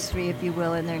industry, if you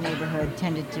will, in their neighborhood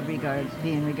tended to be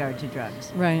in regard to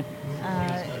drugs. Right.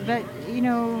 But,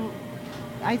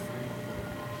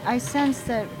 I sense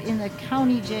that in the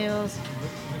county jails,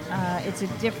 it's a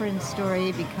different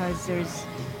story because there's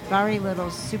very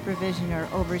little supervision or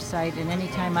oversight. And any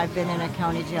time I've been in a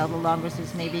county jail, the longest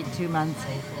is maybe 2 months.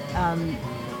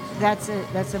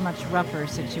 That's a much rougher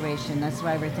situation. That's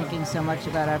why we're thinking so much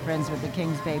about our friends with the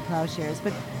Kings Bay Plowshares.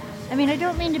 But, I mean, I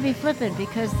don't mean to be flippant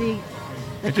because the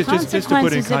just to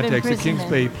put in context, the Kings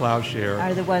Bay consequences Plowshare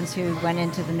are the ones who went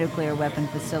into the nuclear weapon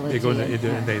facility. they go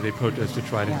and they protested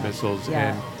Trident missiles,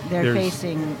 and they're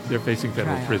facing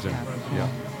federal trial, prison. yeah.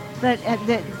 But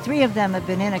the 3 of them have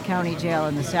been in a county jail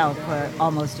in the South for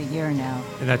almost a year now.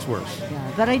 And that's worse.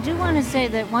 Yeah. But I do want to say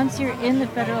that once you're in the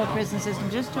federal prison system,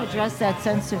 just to address that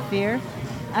sense of fear,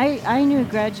 I knew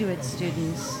graduate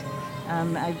students,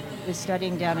 I was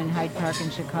studying down in Hyde Park in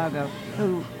Chicago,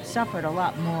 who suffered a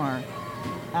lot more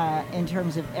in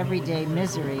terms of everyday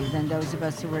misery than those of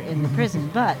us who were in the prison.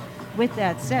 But with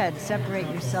that said, separate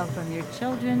yourself from your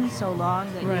children so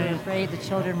long that you're afraid the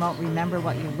children won't remember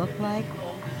what you look like.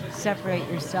 Separate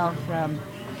yourself from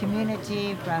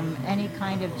community, from any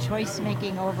kind of choice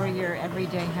making over your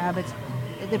everyday habits.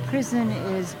 The prison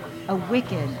is a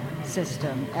wicked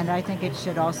system, and I think it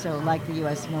should also, like the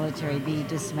U.S. military, be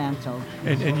dismantled.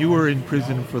 And you were in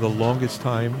prison for the longest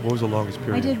time. What was the longest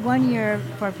period? I did 1 year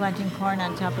for planting corn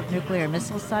on top of nuclear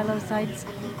missile silo sites,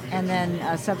 and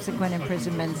then subsequent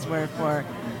imprisonments were for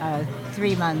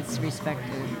 3 months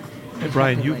respectively. And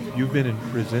Brian, you've been in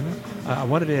prison. I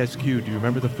wanted to ask you, do you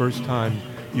remember the first time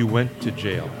you went to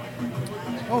jail?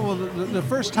 Oh, well, the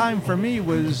first time for me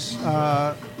was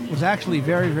actually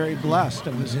very, very blessed.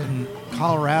 It was in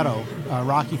Colorado,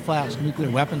 Rocky Flats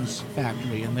Nuclear Weapons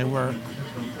Factory, and there were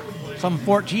some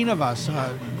 14 of us.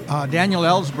 Daniel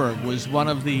Ellsberg was one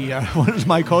of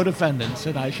my co-defendants,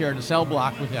 and I shared a cell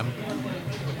block with him.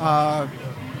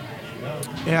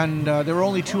 And there were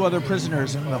only 2 other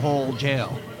prisoners in the whole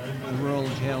jail, the rural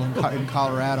jail in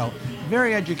Colorado.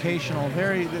 Very educational,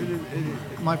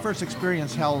 my first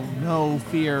experience held no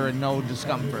fear and no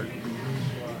discomfort.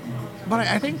 But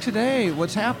I think today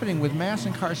what's happening with mass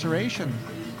incarceration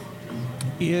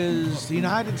is the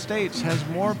United States has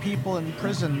more people in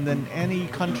prison than any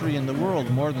country in the world,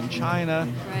 more than China,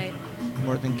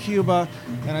 more than Cuba.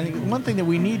 And I think one thing that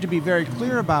we need to be very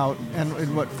clear about,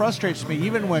 and what frustrates me,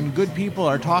 even when good people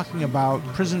are talking about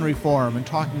prison reform and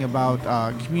talking about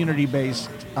community-based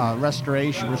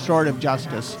restorative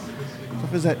justice,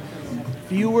 is that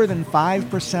fewer than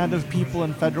 5% of people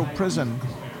in federal prison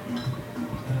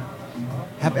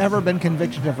have ever been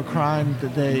convicted of a crime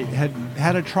that they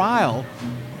had a trial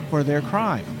for their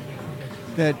crime.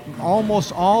 That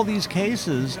almost all these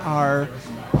cases are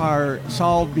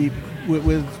solved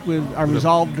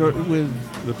resolved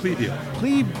with the plea deal.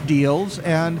 Plea deals,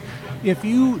 and if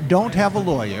you don't have a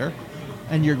lawyer,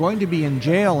 and you're going to be in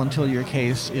jail until your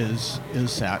case is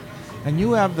set, and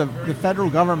you have the federal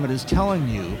government is telling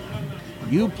you,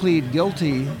 you plead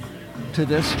guilty to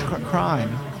this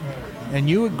crime, and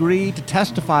you agree to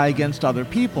testify against other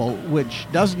people, which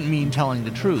doesn't mean telling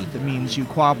the truth. It means you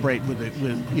cooperate with it.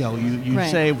 You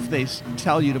say if they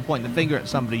tell you to point the finger at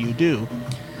somebody, you do.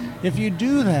 If you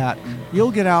do that,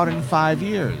 you'll get out in 5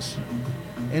 years.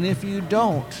 And if you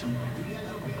don't,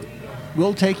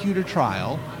 we'll take you to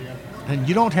trial, and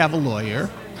you don't have a lawyer,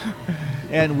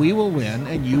 and we will win,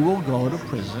 and you will go to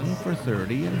prison for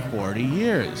 30 and 40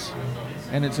 years.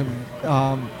 And it's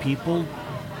people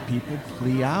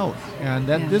plea out, and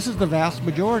this is the vast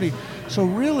majority. So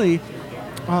really,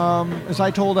 as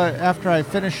I told after I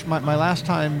finished my last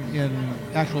time in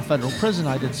actual federal prison,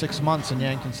 I did 6 months in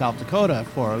Yankton, South Dakota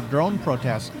for a drone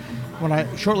protest.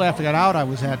 Shortly after I got out, I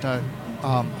was at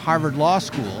Harvard Law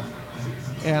School,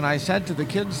 and I said to the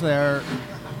kids there,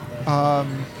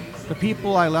 the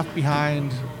people I left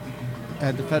behind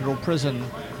at the federal prison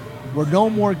were no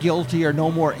more guilty or no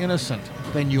more innocent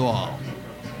than you all.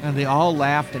 And they all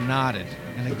laughed and nodded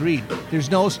and agreed.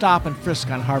 There's no stop and frisk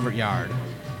on Harvard Yard.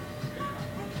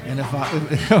 And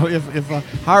if a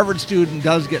Harvard student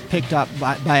does get picked up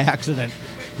by accident,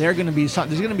 there's going to be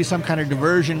some kind of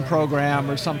diversion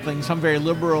program or something, some very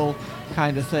liberal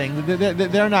kind of thing.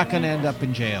 They're not going to end up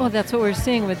in jail. Well, that's what we're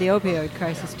seeing with the opioid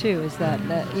crisis too. Is that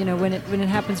when it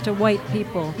happens to white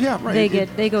people, Yeah, right.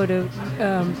 they go to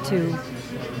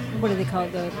what do they call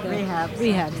it? The Rehabs.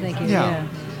 Rehabs. Thank you. Yeah.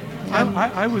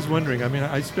 I was wondering, I mean,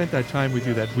 I spent that time with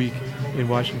you that week in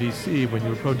Washington, D.C. when you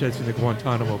were protesting the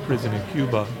Guantanamo prison in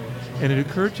Cuba. And it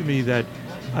occurred to me that,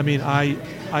 I mean, I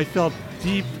felt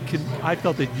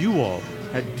that you all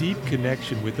had deep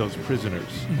connection with those prisoners.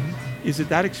 Mm-hmm. Is it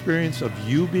that experience of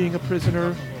you being a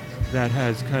prisoner that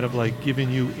has kind of like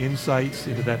given you insights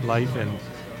into that life and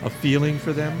a feeling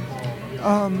for them?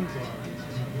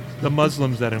 The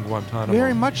Muslims that in Guantanamo.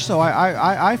 Very much so.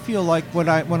 I feel like when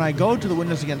I go to the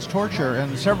Witness Against Torture,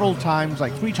 and several times,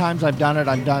 like 3 times I've done it,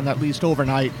 I've done at least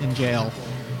overnight in jail,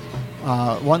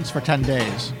 once for 10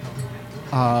 days.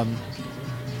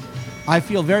 I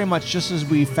feel very much just as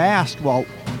we fast while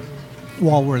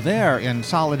we're there in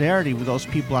solidarity with those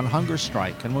people on hunger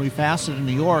strike. And when we fasted in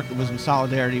New York, it was in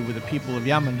solidarity with the people of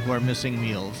Yemen who are missing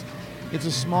meals. It's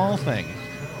a small thing,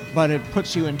 but it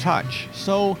puts you in touch.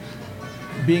 So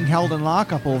being held in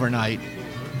lockup overnight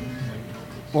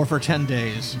or for 10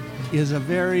 days is a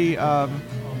very it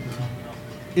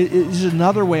is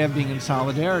another way of being in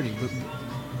solidarity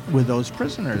with those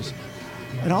prisoners.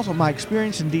 And also my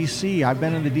experience in D.C., I've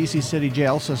been in the D.C. city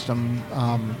jail system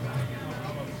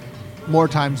more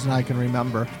times than I can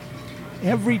remember.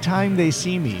 Every time they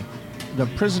see me, the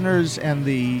prisoners and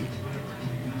the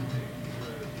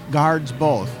guards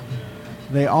both,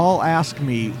 they all ask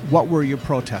me, what were you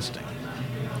protesting?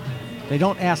 They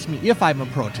don't ask me if I'm a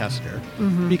protester,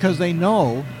 because they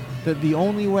know that the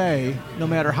only way, no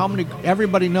matter how many,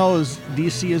 everybody knows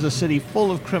D.C. is a city full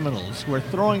of criminals who are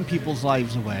throwing people's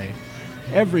lives away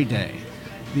every day.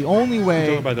 The only way...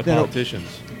 You're talking about the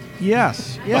politicians.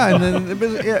 Yes, yeah,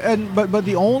 but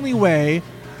the only way,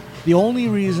 the only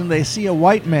reason they see a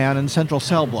white man in Central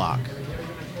Cell Block,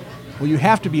 well, you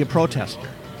have to be a protester.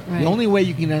 Right. The only way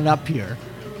you can end up here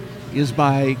is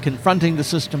by confronting the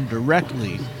system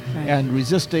directly and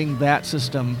resisting that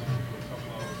system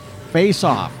face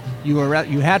off. You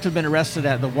had to have been arrested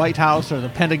at the White House or the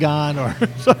Pentagon or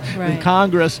in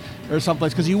Congress or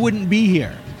someplace, because you wouldn't be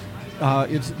here.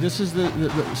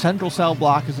 The Central Cell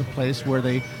Block is a place where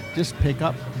they just pick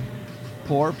up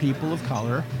poor people of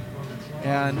color,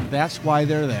 and that's why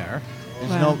they're there.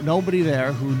 There's nobody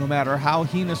there who, no matter how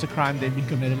heinous a crime they've been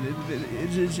committed,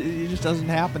 it just doesn't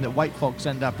happen that white folks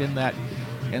end up in that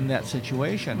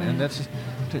situation. And that's,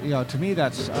 to me,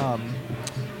 that's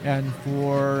and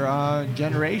for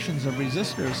generations of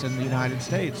resistors in the United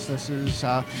States. This is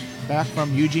back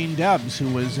from Eugene Debs, who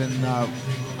was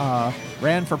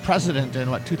ran for president in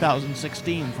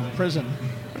 2016 from prison.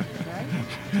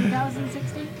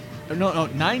 2016? No,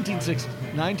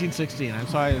 1916. I'm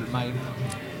sorry,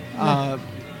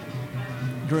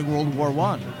 during World War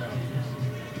I.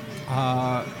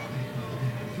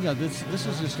 This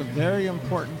is just a very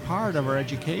important part of our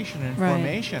education and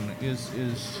formation is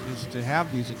to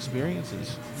have these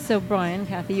experiences. So Brian,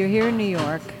 Kathy, you're here in New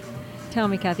York. Tell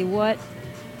me, Kathy, why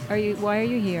are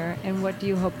you here, and what do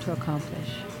you hope to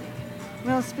accomplish?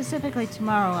 Well, specifically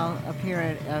tomorrow I'll appear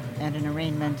at an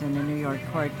arraignment in a New York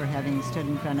court for having stood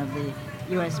in front of the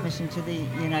U.S. mission to the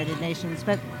United Nations.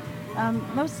 But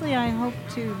mostly I hope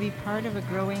to be part of a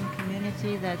growing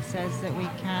community that says that we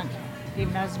can't be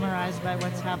mesmerized by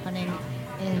what's happening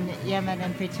in Yemen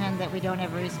and pretend that we don't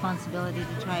have a responsibility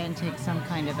to try and take some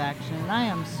kind of action. And I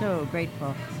am so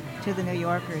grateful to the New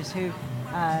Yorkers who,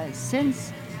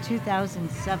 since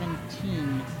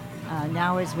 2017,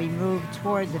 now as we move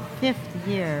toward the 5th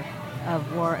year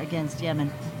of war against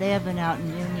Yemen, they have been out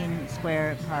in Union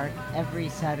Square Park every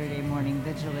Saturday morning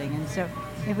vigiling. And so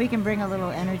if we can bring a little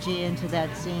energy into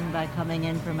that scene by coming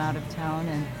in from out of town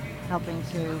and helping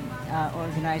to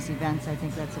organize events, I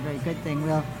think that's a very good thing.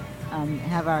 We'll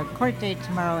have our court date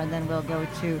tomorrow, and then we'll go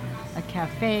to a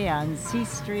cafe on C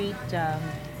Street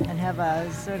and have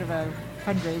a sort of a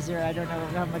fundraiser. I don't know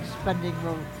how much funding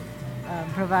we'll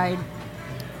provide,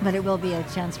 but it will be a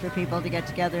chance for people to get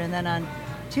together. And then on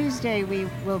Tuesday, we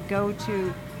will go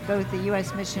to both the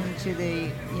U.S. mission to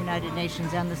the United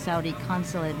Nations and the Saudi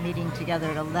consulate, meeting together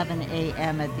at 11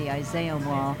 a.m. at the Isaiah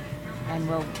Mall, and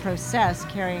we'll process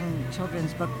carrying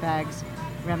children's book bags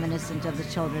reminiscent of the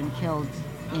children killed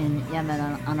in Yemen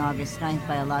on August 9th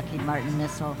by a Lockheed Martin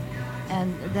missile.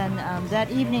 And then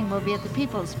that evening we'll be at the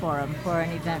People's Forum for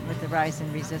an event with the Rise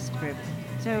and Resist group.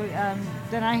 So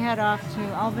then I head off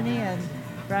to Albany, and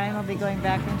Brian will be going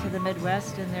back into the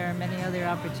Midwest, and there are many other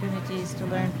opportunities to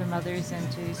learn from others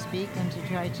and to speak and to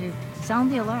try to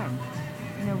sound the alarm.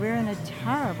 You know, we're in a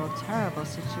terrible, terrible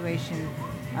situation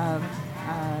of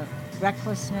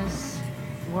recklessness,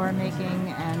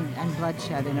 war-making, and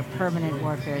bloodshed in a permanent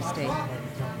warfare state.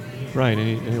 Brian,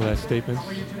 any last statements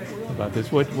about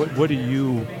this? What do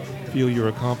you feel you're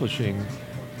accomplishing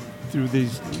through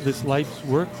this life's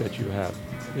work that you have,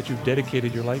 that you've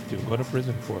dedicated your life to, going to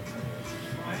prison for?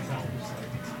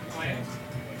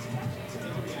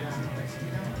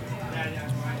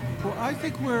 Well, I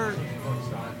think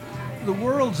the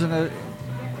world's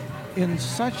in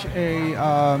such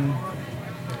a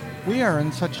we are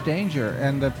in such danger,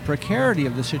 and the precarity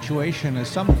of the situation is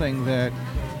something that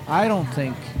I don't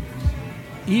think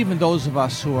even those of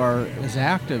us who are as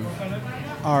active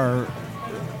are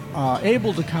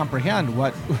able to comprehend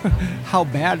how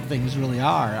bad things really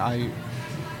are.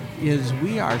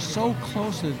 We are so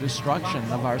close to the destruction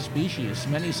of our species.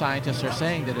 Many scientists are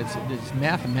saying that it's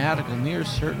mathematical, near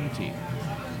certainty.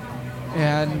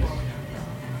 And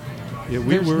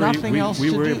there's nothing else to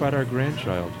do. We worry about our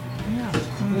grandchild,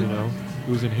 you know,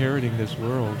 who's inheriting this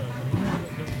world.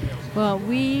 Well,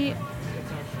 we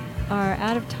are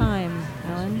out of time,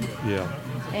 Alan. Yeah.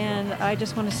 And I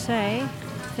just want to say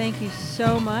thank you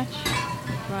so much,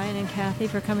 Brian and Kathy,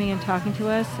 for coming and talking to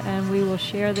us, and we will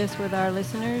share this with our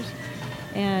listeners.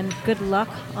 And good luck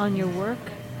on your work.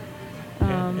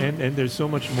 And there's so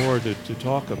much more to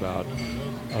talk about,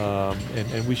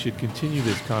 and we should continue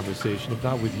this conversation, if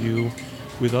not with you,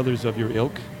 with others of your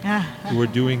ilk who are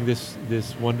doing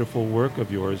this wonderful work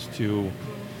of yours to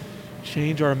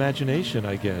change our imagination,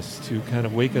 I guess, to kind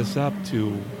of wake us up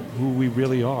to who we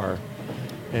really are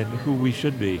and who we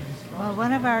should be. Well,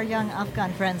 one of our young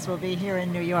Afghan friends will be here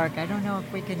in New York. I don't know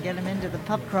if we can get him into the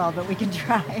pub crawl, but we can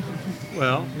try.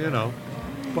 Well, you know,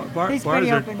 bars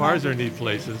are neat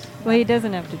places. Well, he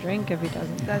doesn't have to drink if he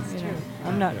doesn't. That's true.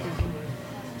 I'm not drinking.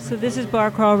 So this is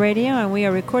Bar Crawl Radio, and we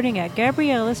are recording at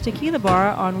Gabriella's Tequila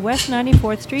Bar on West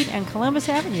 94th Street and Columbus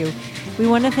Avenue. We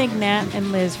want to thank Nat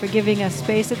and Liz for giving us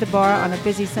space at the bar on a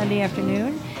busy Sunday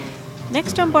afternoon.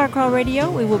 Next on Bar Crawl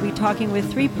Radio, we will be talking with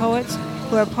 3 poets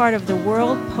who are part of the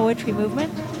World Poetry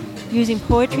Movement, using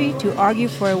poetry to argue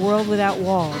for a world without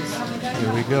walls.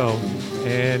 Here we go.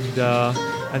 And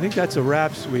I think that's a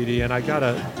wrap, sweetie, and I got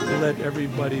to let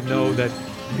everybody know that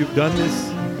you've done this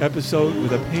episode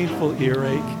with a painful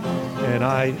earache, and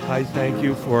I thank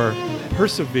you for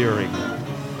persevering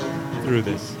through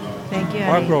this. Thank you,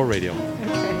 Bar Crawl Radio.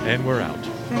 Okay. And we're out.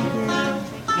 Thank you.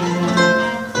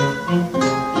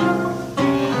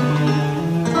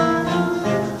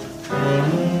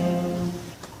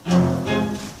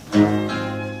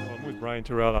 I'm with Brian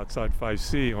Terrell outside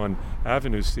 5C on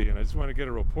Avenue C, and I just want to get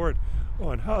a report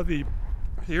on how the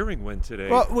hearing went today.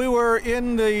 Well, we were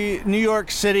in the New York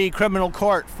City criminal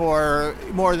court for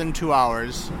more than 2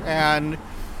 hours, and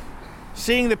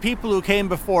seeing the people who came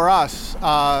before us,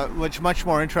 which much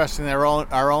more interesting than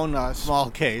our own small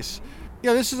case.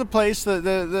 Yeah, this is a place that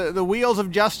the wheels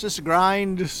of justice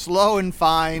grind slow and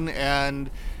fine, and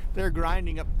they're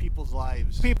grinding up people's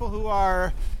lives. People who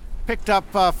are picked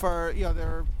up for, you know,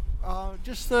 they're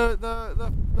just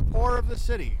the poor of the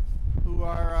city, who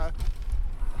are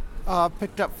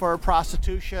picked up for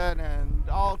prostitution and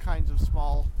all kinds of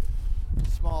small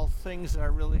things that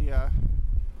are really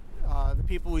the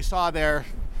people we saw there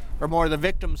are more the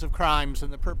victims of crimes than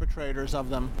the perpetrators of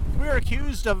them. We were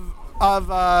accused of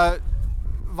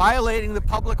violating the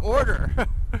public order,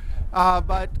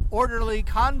 but orderly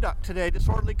conduct today,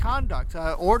 disorderly conduct.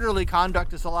 Orderly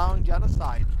conduct is allowing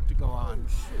genocide to go on,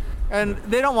 and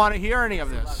they don't want to hear any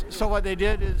of this. So what they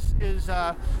did is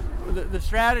the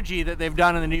strategy that they've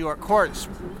done in the New York courts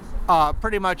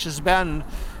pretty much has been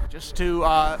just to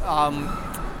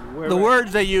the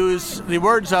words they use. The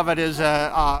words of it is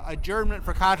adjournment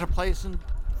for contemplation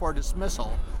for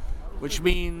dismissal, which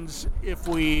means if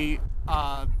we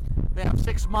they have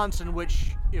 6 months in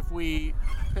which, if we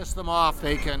piss them off,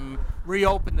 they can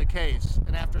reopen the case,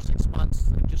 and after 6 months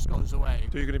it just goes away.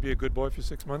 So you're going to be a good boy for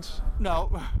 6 months?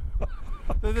 No.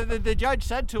 The judge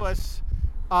said to us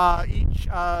each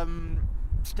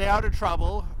stay out of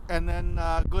trouble and then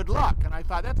good luck, and I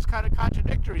thought that's kind of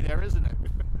contradictory there, isn't it?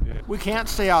 Yeah. We can't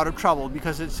stay out of trouble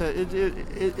because it's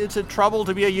a trouble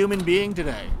to be a human being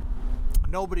today.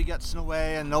 Nobody gets in the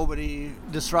way and nobody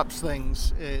disrupts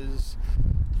things is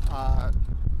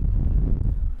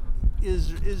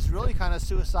really kind of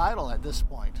suicidal at this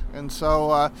point. And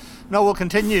so no, we'll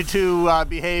continue to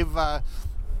behave.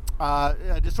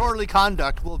 Disorderly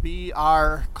conduct will be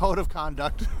our code of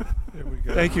conduct. There we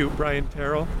go. Thank you, Brian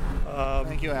Terrell.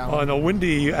 Thank you, Alan. On a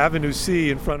windy Avenue C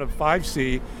in front of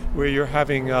 5C, where you're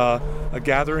having a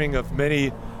gathering of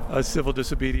many civil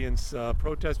disobedience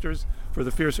protesters for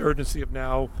the fierce urgency of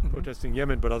now protesting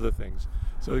Yemen, but other things.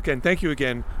 So again, thank you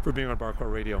again for being on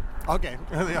BarCore Radio. Okay.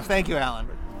 Thank you, Alan.